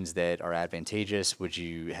medications that are advantageous? Would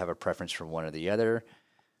you have a preference for one or the other?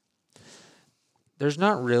 There's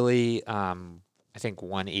not really, I think,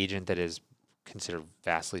 one agent that is considered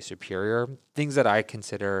vastly superior. Things that I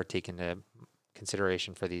take into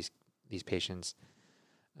consideration for these patients,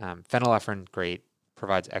 phenylephrine, great,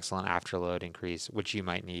 provides excellent afterload increase, which you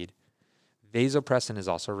might need. Vasopressin is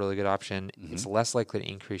also a really good option. Mm-hmm. It's less likely to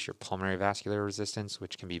increase your pulmonary vascular resistance,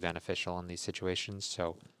 which can be beneficial in these situations.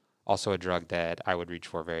 So also a drug that I would reach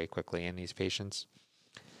for very quickly in these patients.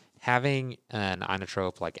 Having an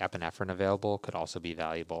inotrope like epinephrine available could also be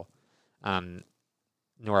valuable.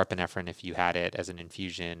 Norepinephrine, if you had it as an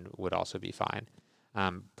infusion, would also be fine.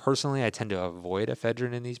 Personally, I tend to avoid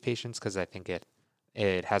ephedrine in these patients because I think it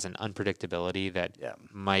has an unpredictability that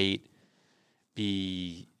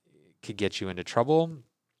could get you into trouble.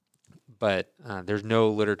 But there's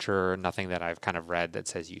no literature, nothing that I've kind of read that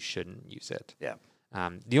says you shouldn't use it. Yeah.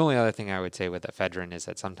 The only other thing I would say with ephedrine is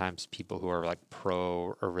that sometimes people who are like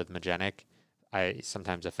pro-arrhythmogenic,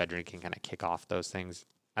 sometimes ephedrine can kind of kick off those things.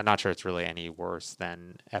 I'm not sure it's really any worse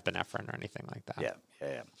than epinephrine or anything like that.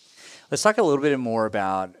 Yeah. Let's talk a little bit more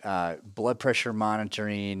about blood pressure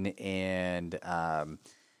monitoring and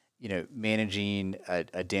managing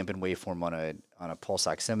a dampened waveform on a pulse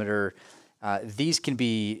oximeter. These can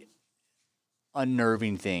be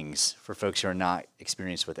unnerving things for folks who are not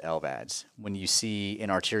experienced with LVADs. When you see an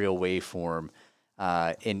arterial waveform,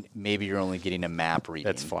 and maybe you're only getting a map reading.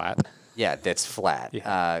 That's flat. Yeah, that's flat.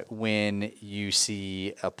 Yeah. When you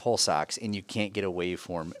see a pulse ox and you can't get a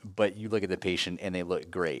waveform, but you look at the patient and they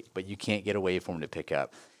look great, but you can't get a waveform to pick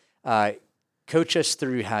up. Coach us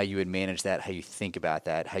through how you would manage that, how you think about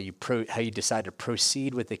that, how you decide to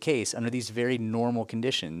proceed with the case under these very normal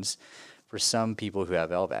conditions for some people who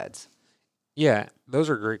have LVADs. Yeah, those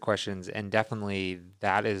are great questions. And definitely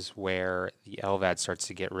that is where the LVAD starts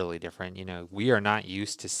to get really different. We are not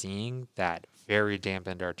used to seeing that very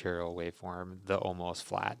dampened arterial waveform, the almost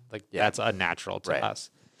flat. That's unnatural to us.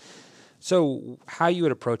 So how you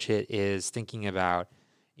would approach it is thinking about,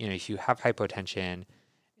 if you have hypotension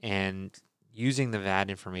and using the VAD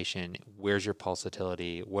information, where's your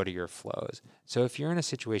pulsatility? What are your flows? So if you're in a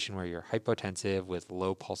situation where you're hypotensive with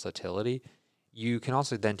low pulsatility, you can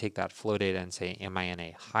also then take that flow data and say, am I in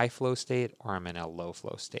a high flow state or am I in a low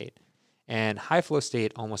flow state? And high flow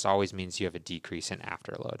state almost always means you have a decrease in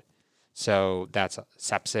afterload. So that's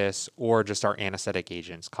sepsis or just our anesthetic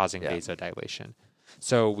agents causing vasodilation.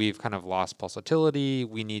 So we've kind of lost pulsatility.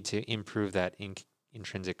 We need to improve that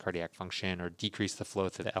intrinsic cardiac function or decrease the flow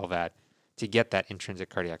through the LVAD to get that intrinsic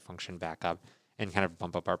cardiac function back up and kind of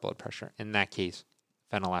bump up our blood pressure. In that case,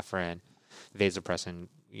 phenylephrine, vasopressin,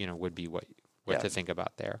 would be what to think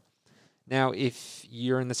about there. Now, if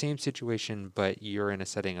you're in the same situation, but you're in a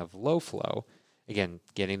setting of low flow, again,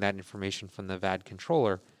 getting that information from the VAD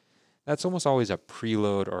controller, that's almost always a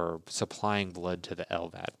preload or supplying blood to the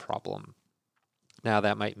LVAD problem. Now,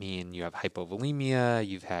 that might mean you have hypovolemia,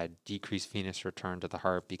 you've had decreased venous return to the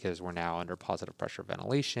heart because we're now under positive pressure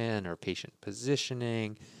ventilation or patient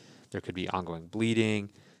positioning. There could be ongoing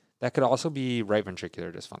bleeding. That could also be right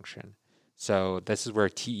ventricular dysfunction. So this is where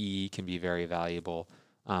TEE can be very valuable,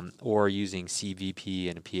 or using CVP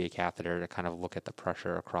and a PA catheter to kind of look at the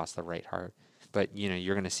pressure across the right heart. But,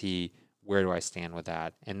 you're going to see, where do I stand with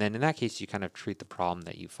that? And then in that case, you kind of treat the problem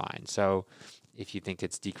that you find. So if you think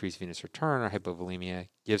it's decreased venous return or hypovolemia,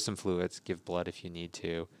 give some fluids, give blood if you need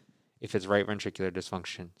to. If it's right ventricular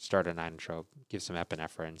dysfunction, start a ninotrope, give some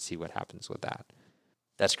epinephrine, see what happens with that.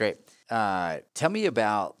 That's great. Tell me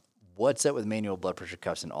about what's up with manual blood pressure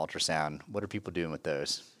cuffs and ultrasound. What are people doing with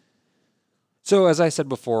those? So as I said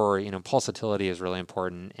before, pulsatility is really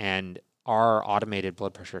important, and our automated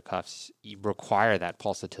blood pressure cuffs require that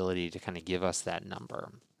pulsatility to kind of give us that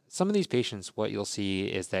number. Some of these patients, what you'll see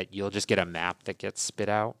is that you'll just get a map that gets spit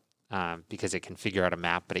out because it can figure out a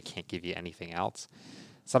map, but it can't give you anything else.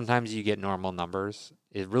 Sometimes you get normal numbers.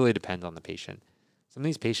 It really depends on the patient. Some of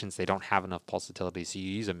these patients, they don't have enough pulsatility, so you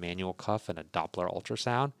use a manual cuff and a Doppler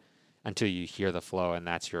ultrasound until you hear the flow, and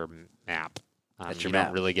that's your map. That's your you map.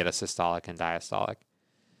 don't really get a systolic and diastolic.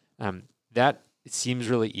 That seems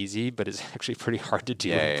really easy, but it's actually pretty hard to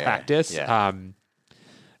do in practice. Yeah.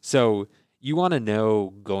 So you want to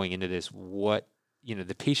know going into this what,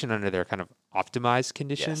 the patient under their kind of optimized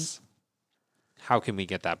conditions, how can we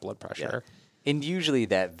get that blood pressure? Yeah. And usually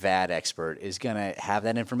that VAD expert is going to have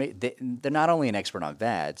that information. They're not only an expert on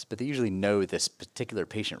VADs, but they usually know this particular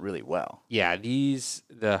patient really well. Yeah,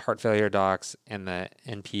 the heart failure docs and the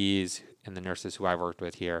NPs and the nurses who I've worked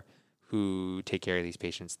with here who take care of these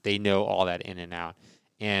patients, they know all that in and out.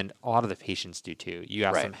 And a lot of the patients do too. You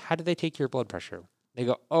ask them, how do they take your blood pressure? They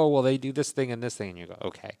go, oh, well, they do this thing and this thing. And you go,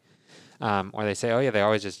 okay. Or they say, oh, yeah, they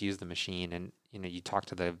always just use the machine. And, you talk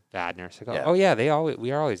to the VAD nurse. They go, oh, yeah,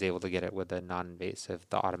 we are always able to get it with the non-invasive,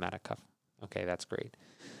 the automatic cuff. Okay, that's great.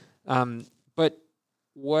 But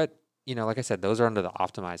what, like I said, those are under the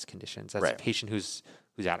optimized conditions. That's a patient who's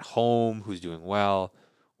at home, who's doing well,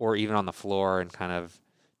 or even on the floor and kind of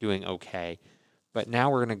doing okay. But now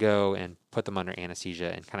we're going to go and put them under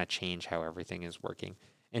anesthesia and kind of change how everything is working.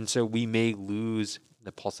 And so we may lose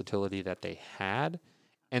the pulsatility that they had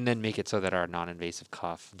and then make it so that our non-invasive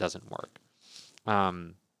cuff doesn't work.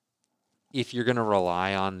 If you're going to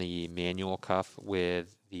rely on the manual cuff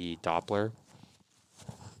with the Doppler,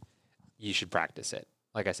 you should practice it.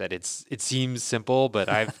 Like I said, it seems simple, but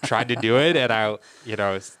I've tried to do it and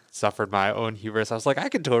I, suffered my own hubris. I was like, I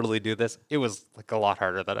could totally do this. It was like a lot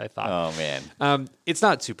harder than I thought. Oh man. It's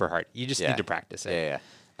not super hard. You just need to practice it.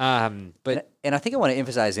 Yeah. But I think I want to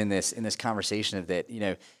emphasize in this conversation of that,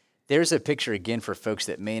 there's a picture again for folks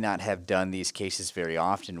that may not have done these cases very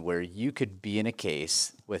often where you could be in a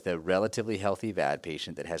case with a relatively healthy VAD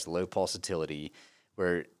patient that has low pulsatility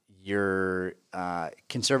where you're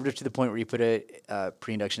conservative to the point where you put a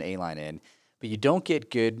pre-induction A-line in, but you don't get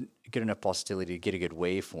good enough pulsatility to get a good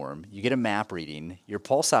waveform. You get a map reading. Your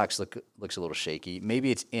pulse ox looks a little shaky.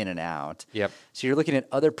 Maybe it's in and out. Yep. So you're looking at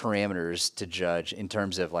other parameters to judge in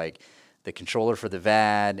terms of like the controller for the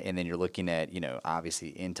VAD, and then you're looking at, obviously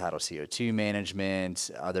in-tidal CO2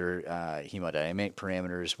 management, other hemodynamic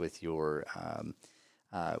parameters with your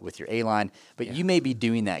A-line. But you may be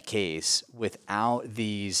doing that case without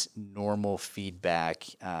these normal feedback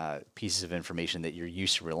pieces of information that you're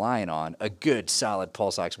used to relying on, a good, solid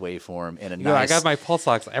pulse ox waveform and a nice... I got my pulse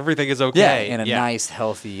ox. Everything is okay. Yeah, and a nice,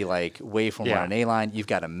 healthy waveform on an A-line. You've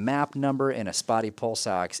got a map number and a spotty pulse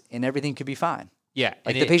ox, and everything could be fine. Yeah.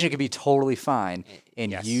 The patient could be totally fine,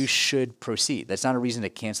 and Yes. you should proceed. That's not a reason to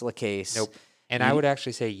cancel a case. Nope. And I would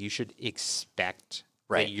actually say you should expect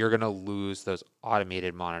Right. that you're going to lose those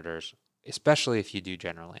automated monitors, especially if you do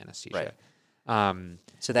general anesthesia. Right.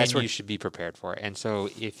 So that's and where you should be prepared for it. And so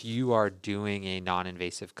if you are doing a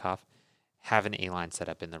non-invasive cuff, have an A-line set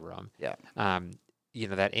up in the room. Yeah.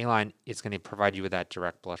 That A-line is going to provide you with that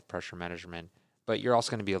direct blood pressure measurement, but you're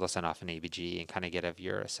also going to be able to send off an ABG and kind of get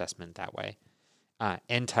your assessment that way.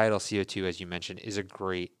 End-tidal CO2, as you mentioned, is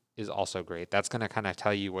also great. That's going to kind of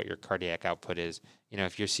tell you what your cardiac output is.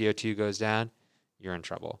 If your CO2 goes down, you're in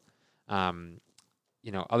trouble.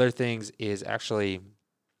 Other things is actually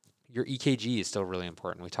your EKG is still really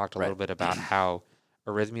important. We talked a little bit about how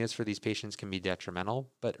arrhythmias for these patients can be detrimental,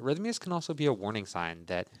 but arrhythmias can also be a warning sign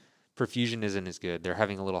that perfusion isn't as good. They're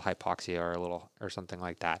having a little hypoxia or something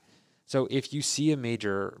like that. So if you see a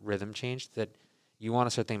major rhythm change, that you want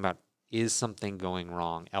to start thinking about, is something going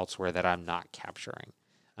wrong elsewhere that I'm not capturing?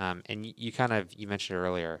 And you mentioned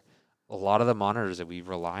earlier, a lot of the monitors that we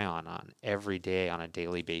rely on every day on a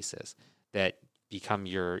daily basis that become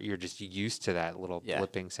you're just used to that little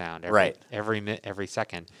blipping sound every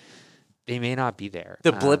second. They may not be there.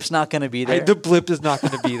 The blip's not going to be there. The blip is not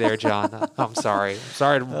going to be there, John. I'm sorry. I'm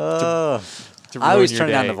sorry to ruin I always your turn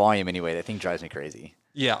day. down the volume anyway. That thing drives me crazy.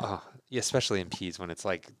 Yeah, especially in P's when it's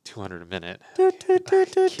like 200 a minute. You're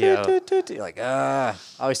I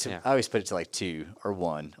always put it to 2 or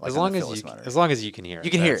 1. As long as you can hear it.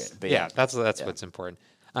 You can hear it. But that's what's important.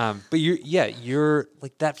 But you're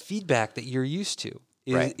like that feedback that you're used to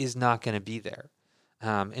is not going to be there.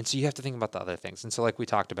 And so you have to think about the other things. And so like we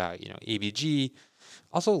talked about, ABG,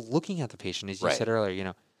 also looking at the patient, as you said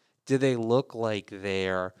earlier, do they look like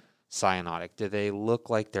they're cyanotic? Do they look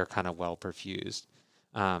like they're kind of well perfused?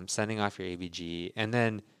 Sending off your ABG. And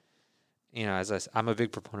then, I'm a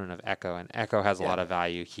big proponent of echo, and echo has a lot of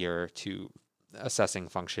value here to assessing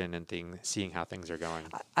function and seeing how things are going.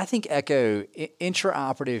 I think echo,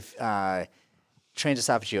 intraoperative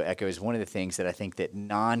transesophageal echo is one of the things that I think that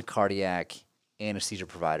non-cardiac anesthesia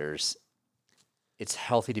providers, it's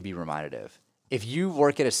healthy to be reminded of. If you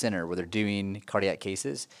work at a center where they're doing cardiac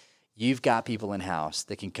cases, you've got people in-house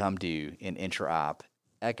that can come do an intra-op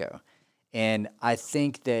echo. And I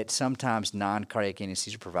think that sometimes non-cardiac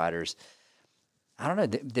anesthesia providers, I don't know,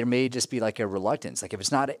 there may just be a reluctance. If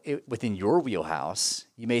it's not within your wheelhouse,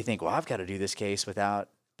 you may think, well, I've got to do this case without,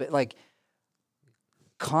 but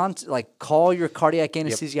call your cardiac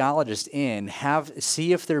anesthesiologist in,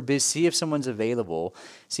 see if they're busy, see if someone's available,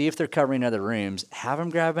 see if they're covering other rooms, have them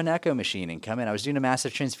grab an echo machine and come in. I was doing a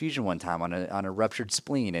massive transfusion one time on a ruptured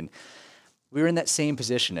spleen, and we were in that same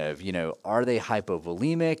position of, are they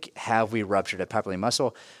hypovolemic? Have we ruptured a papillary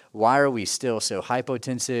muscle? Why are we still so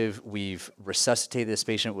hypotensive? We've resuscitated this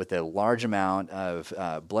patient with a large amount of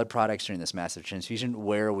blood products during this massive transfusion.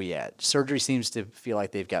 Where are we at? Surgery seems to feel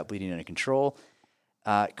like they've got bleeding under control.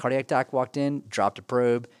 Cardiac doc walked in, dropped a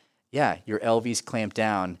probe. Yeah, your LV's clamped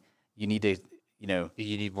down. You need to, you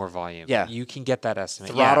need more volume. Yeah. You can get that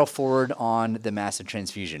estimate. Throttle forward on the massive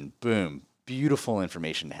transfusion. Boom. Beautiful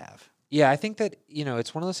information to have. Yeah, I think that,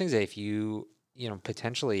 it's one of those things that if you,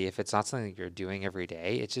 potentially, if it's not something that you're doing every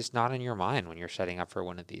day, it's just not in your mind when you're setting up for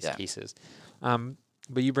one of these cases.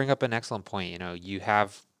 But you bring up an excellent point. You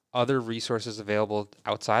have other resources available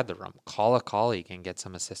outside the room. Call a colleague and get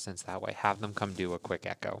some assistance that way. Have them come do a quick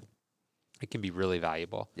echo. It can be really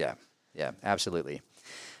valuable. Yeah, absolutely.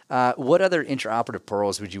 What other intraoperative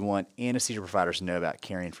pearls would you want anesthesia providers to know about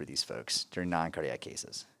caring for these folks during non-cardiac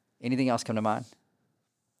cases? Anything else come to mind?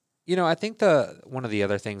 I think one of the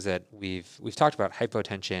other things that we've talked about,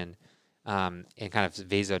 hypotension and kind of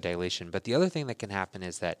vasodilation, but the other thing that can happen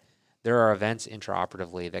is that there are events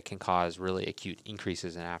intraoperatively that can cause really acute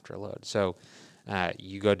increases in afterload. So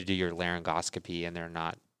you go to do your laryngoscopy and they're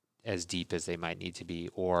not as deep as they might need to be,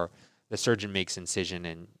 or the surgeon makes incision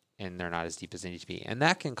and they're not as deep as they need to be. And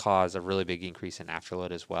that can cause a really big increase in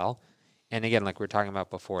afterload as well. And again, like we were talking about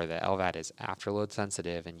before, the LVAD is afterload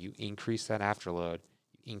sensitive, and you increase that afterload,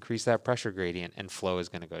 increase that pressure gradient, and flow is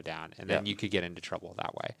going to go down, and then you could get into trouble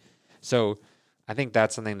that way. So I think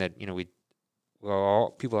that's something that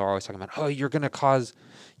people are always talking about, oh, you're going to cause,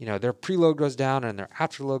 their preload goes down and their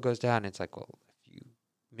afterload goes down. And it's like, well, if you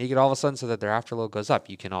make it all of a sudden so that their afterload goes up,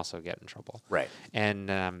 you can also get in trouble. Right. And,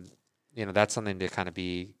 that's something to kind of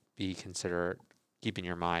be considerate, keep in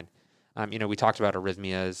your mind. We talked about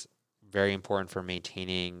arrhythmias, very important for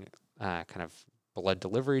maintaining kind of blood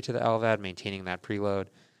delivery to the LVAD, maintaining that preload.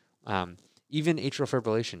 Even atrial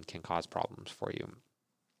fibrillation can cause problems for you.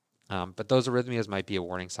 But those arrhythmias might be a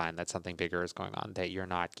warning sign that something bigger is going on, that you're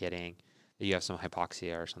not getting, that you have some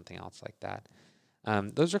hypoxia or something else like that.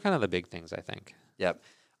 Those are kind of the big things, I think. Yep.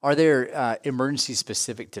 Are there emergencies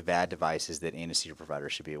specific to VAD devices that anesthesia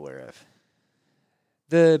providers should be aware of?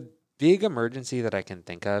 The big emergency that I can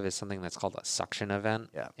think of is something that's called a suction event.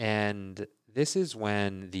 Yeah. And this is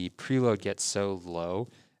when the preload gets so low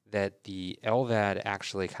that the LVAD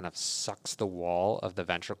actually kind of sucks the wall of the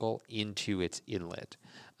ventricle into its inlet.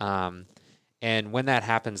 And when that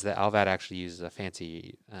happens, the LVAD actually uses a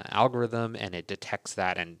fancy algorithm, and it detects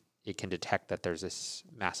that, and it can detect that there's this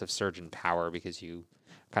massive surge in power because you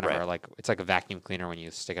kind of are like, it's like a vacuum cleaner when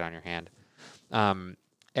you stick it on your hand.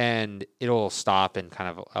 And it'll stop and kind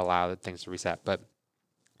of allow things to reset. But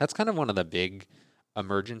that's kind of one of the big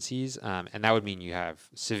emergencies, and that would mean you have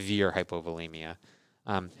severe hypovolemia.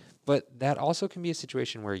 But that also can be a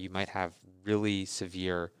situation where you might have really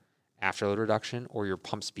severe afterload reduction, or your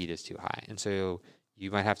pump speed is too high. And so you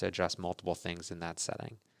might have to adjust multiple things in that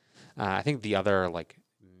setting. I think the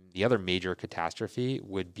other major catastrophe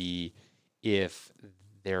would be if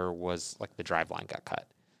there was like the drive line got cut,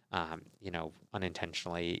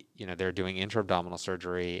 unintentionally, they're doing intra-abdominal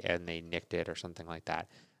surgery and they nicked it or something like that.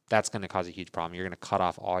 That's going to cause a huge problem. You're going to cut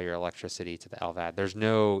off all your electricity to the LVAD. There's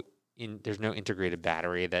no integrated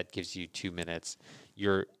battery that gives you 2 minutes.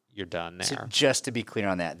 You're done there. So just to be clear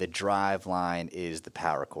on that, the drive line is the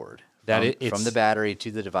power cord. From the battery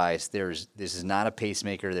to the device. This is not a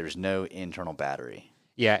pacemaker. There's no internal battery.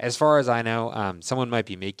 Yeah, as far as I know, someone might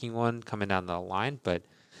be making one coming down the line, but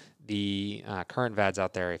the current VADs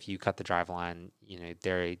out there, if you cut the drive line,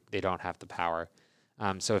 they don't have the power.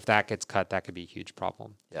 So if that gets cut, that could be a huge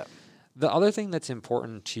problem. Yeah. The other thing that's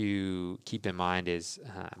important to keep in mind is,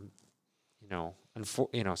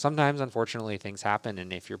 sometimes unfortunately things happen,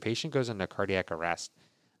 and if your patient goes into cardiac arrest,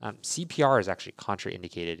 CPR is actually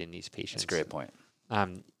contraindicated in these patients. That's a great point.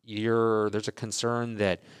 There's a concern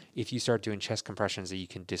that if you start doing chest compressions, that you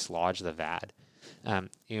can dislodge the VAD.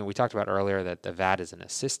 We talked about earlier that the VAD is an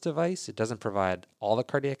assist device. It doesn't provide all the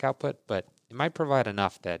cardiac output, but it might provide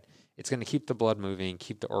enough that it's going to keep the blood moving,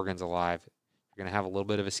 keep the organs alive. You're going to have a little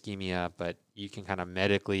bit of ischemia, but you can kind of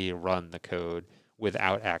medically run the code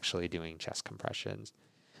without actually doing chest compressions.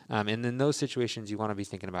 And in those situations, you want to be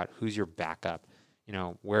thinking about who's your backup.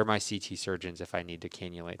 Where are my CT surgeons if I need to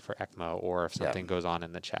cannulate for ECMO or if something goes on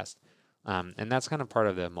in the chest. And that's kind of part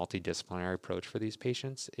of the multidisciplinary approach for these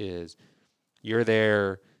patients is you're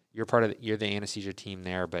there, you're the anesthesia team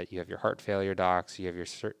there, but you have your heart failure docs, you have your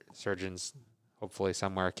surgeons hopefully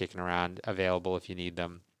somewhere kicking around available if you need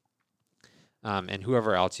them. And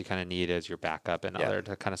whoever else you kind of need as your backup and other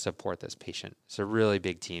to kind of support this patient. It's a really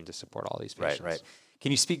big team to support all these patients. Right.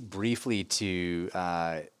 Can you speak briefly to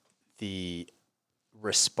the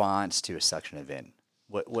response to a suction event?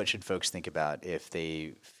 What should folks think about if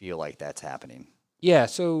they feel like that's happening? Yeah.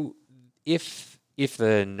 So if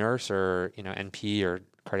the nurse or NP or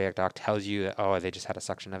cardiac doc tells you that, oh, they just had a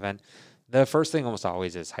suction event, the first thing almost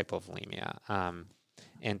always is hypovolemia.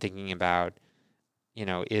 And thinking about,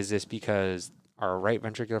 is this because our right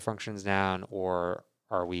ventricular function's down, or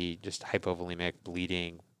are we just hypovolemic,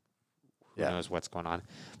 bleeding? Who knows what's going on?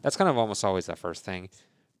 That's kind of almost always the first thing.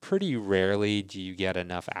 Pretty rarely do you get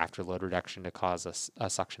enough afterload reduction to cause a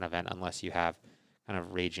suction event unless you have kind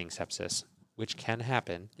of raging sepsis, which can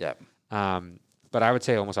happen. Yeah. But I would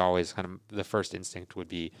say almost always kind of the first instinct would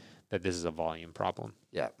be that this is a volume problem.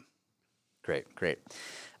 Yeah. Great.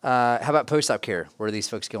 How about post-op care? Where are these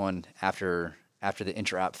folks going after the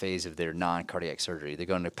intra-op phase of their non-cardiac surgery? They're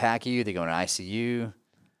going to PACU? They're going to ICU?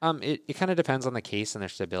 It kind of depends on the case and their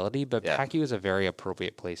stability, but PACU is a very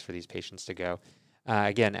appropriate place for these patients to go.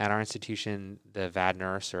 Again, at our institution, the VAD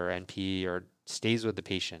nurse or NP stays with the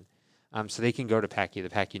patient. So they can go to PACU. The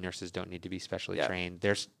PACU nurses don't need to be specially trained.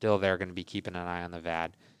 They're still there going to be keeping an eye on the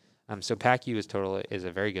VAD. So PACU is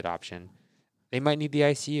a very good option. They might need the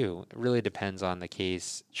ICU. It really depends on the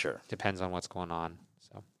case. Sure. Depends on what's going on.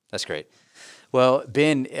 So that's great. Well,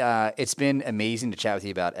 Ben, it's been amazing to chat with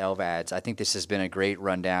you about LVADs. I think this has been a great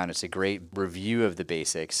rundown. It's a great review of the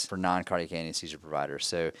basics for non-cardiac anesthesia providers.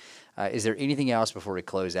 So is there anything else before we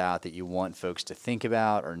close out that you want folks to think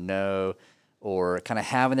about or know or kind of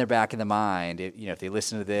have in their back of the mind, if they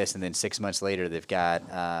listen to this and then 6 months later they've got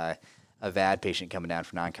a VAD patient coming down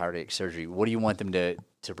for non-cardiac surgery, what do you want them to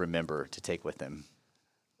remember, to take with them?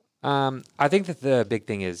 I think that the big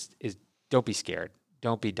thing is don't be scared.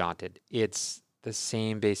 Don't be daunted. It's the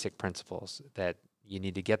same basic principles that you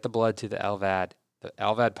need to get the blood to the LVAD. The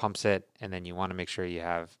LVAD pumps it, and then you want to make sure you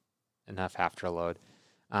have enough afterload.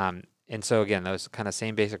 And so again, those kind of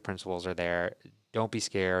same basic principles are there. Don't be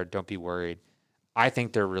scared. Don't be worried. I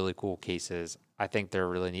think they're really cool cases. I think they're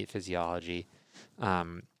really neat physiology.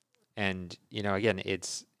 And again,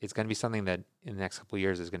 it's going to be something that in the next couple of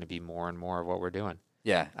years is going to be more and more of what we're doing.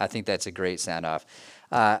 Yeah, I think that's a great sound off.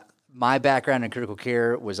 My background in critical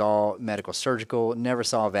care was all medical surgical. Never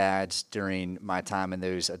saw VADs during my time in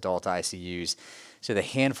those adult ICUs. So the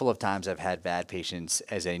handful of times I've had VAD patients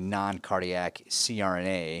as a non-cardiac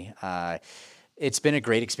CRNA, it's been a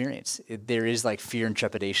great experience. There is like fear and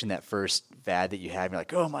trepidation that first VAD that you have. You're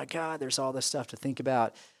like, oh my God, there's all this stuff to think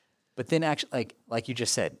about. But then actually, like you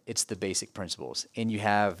just said, it's the basic principles. And you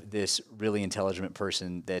have this really intelligent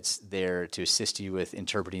person that's there to assist you with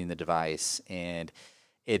interpreting the device. And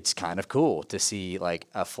it's kind of cool to see like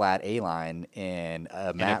a flat A line and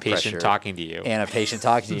a map and a patient pressure talking to you. And a patient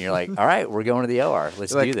talking to you. You're like, all right, we're going to the OR.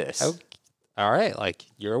 Let's do this. Okay, all right, like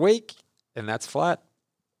you're awake and that's flat.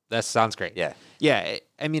 That sounds great. Yeah. Yeah.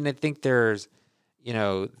 I mean, I think there's,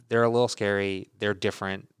 they're a little scary. They're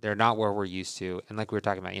different. They're not where we're used to. And like we were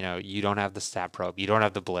talking about, you don't have the stat probe. You don't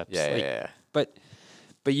have the blips. Yeah. But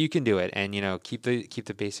you can do it. And, keep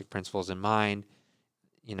the basic principles in mind.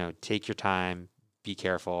 Take your time. Be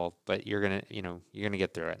careful. But you're going to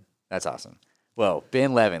get through it. That's awesome. Well,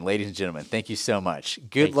 Ben Levin, ladies and gentlemen, thank you so much.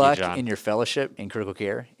 Good luck in your fellowship in critical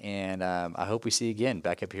care. And I hope we see you again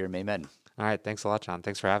back up here in Maymed. All right. Thanks a lot, John.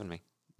 Thanks for having me.